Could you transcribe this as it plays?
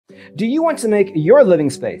Do you want to make your living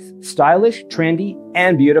space stylish, trendy,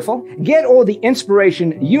 and beautiful? Get all the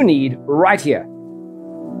inspiration you need right here.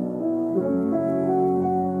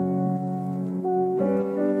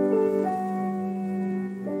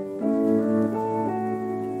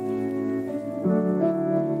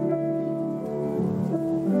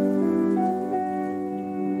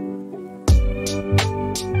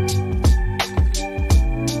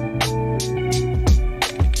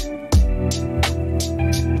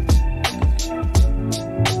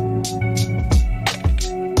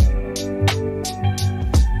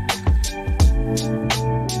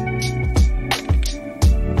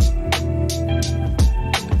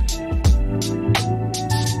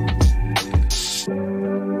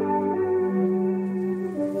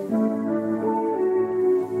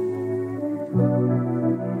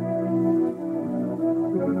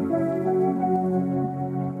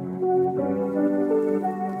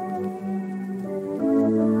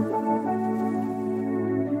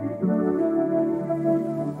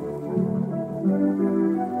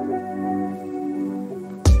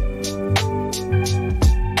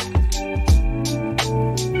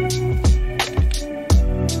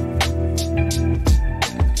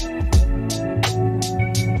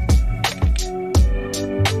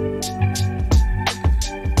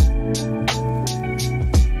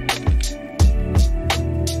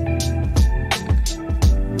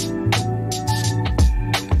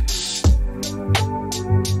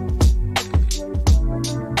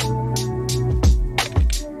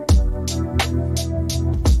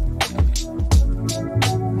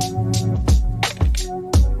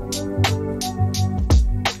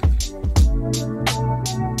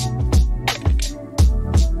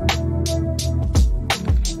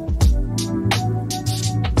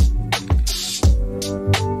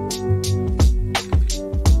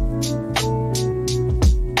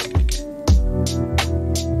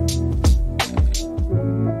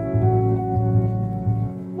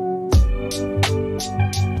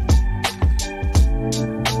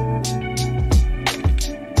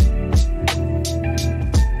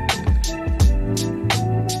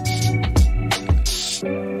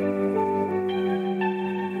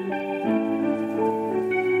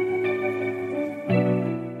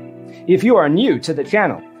 If you are new to the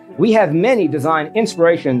channel, we have many design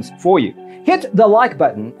inspirations for you. Hit the like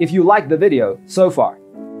button if you like the video so far.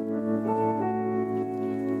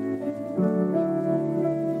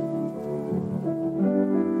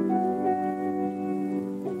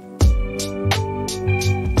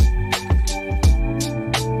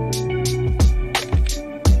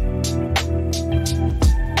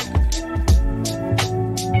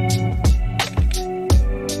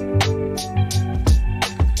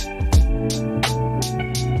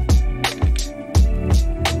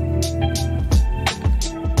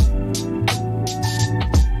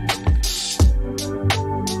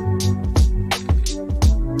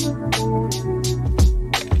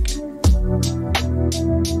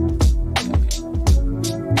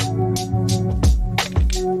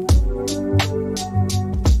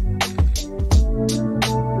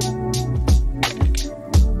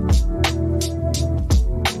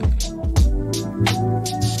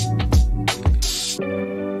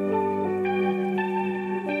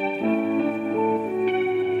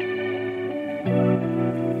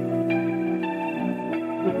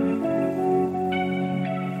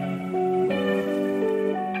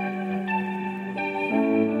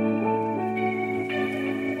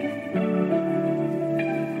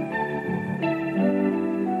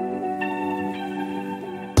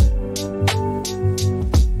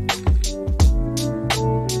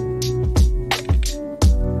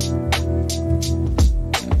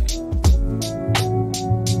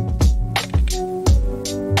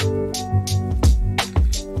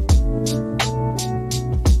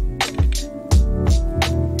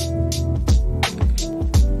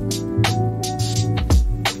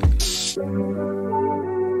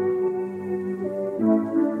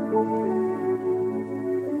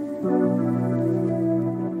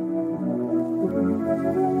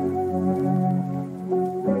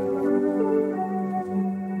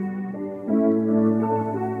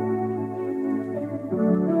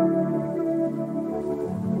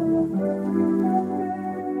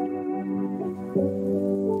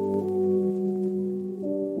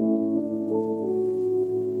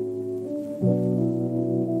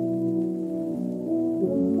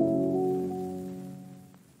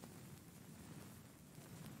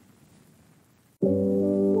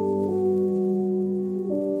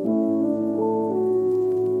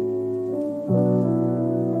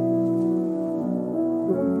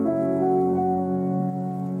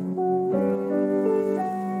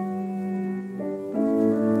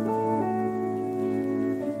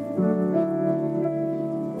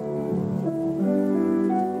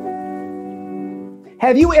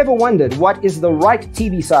 Have you ever wondered what is the right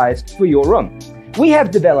TV size for your room? We have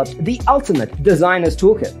developed the ultimate designer's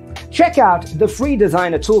toolkit. Check out the free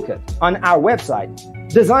designer toolkit on our website,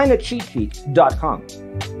 designercheatsheet.com.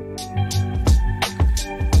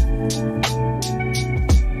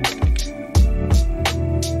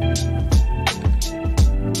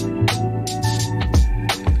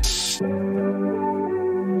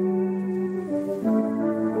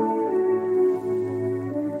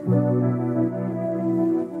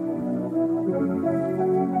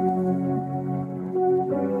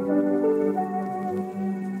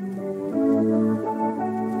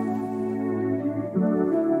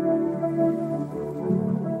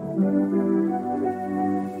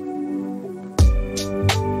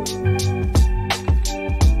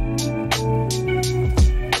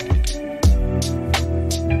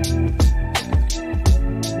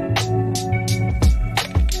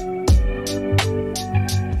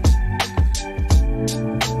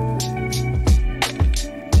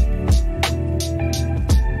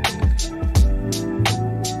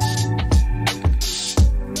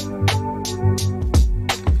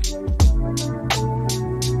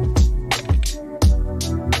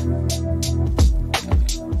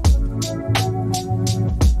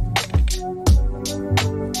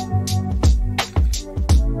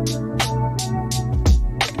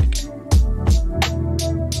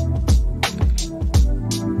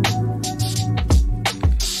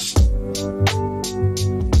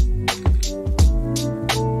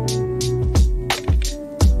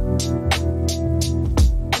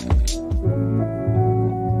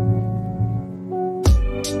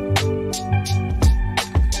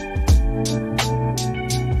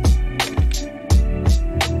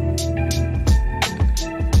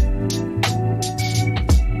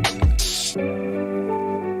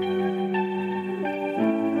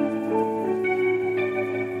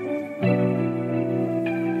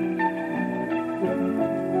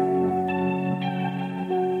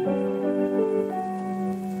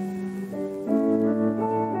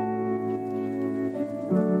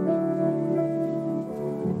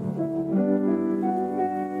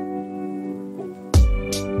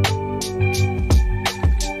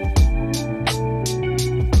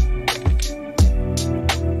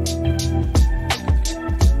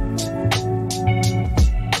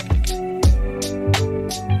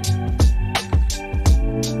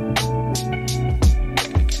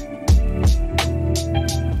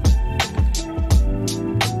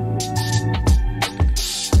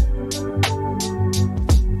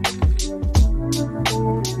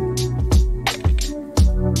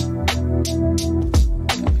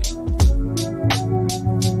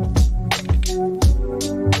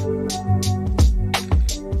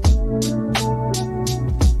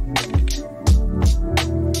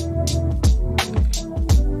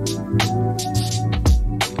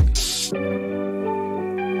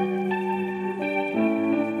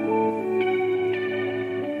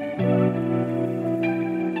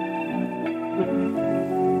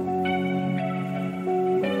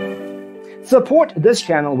 Support this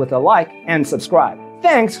channel with a like and subscribe.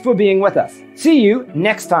 Thanks for being with us. See you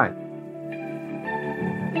next time.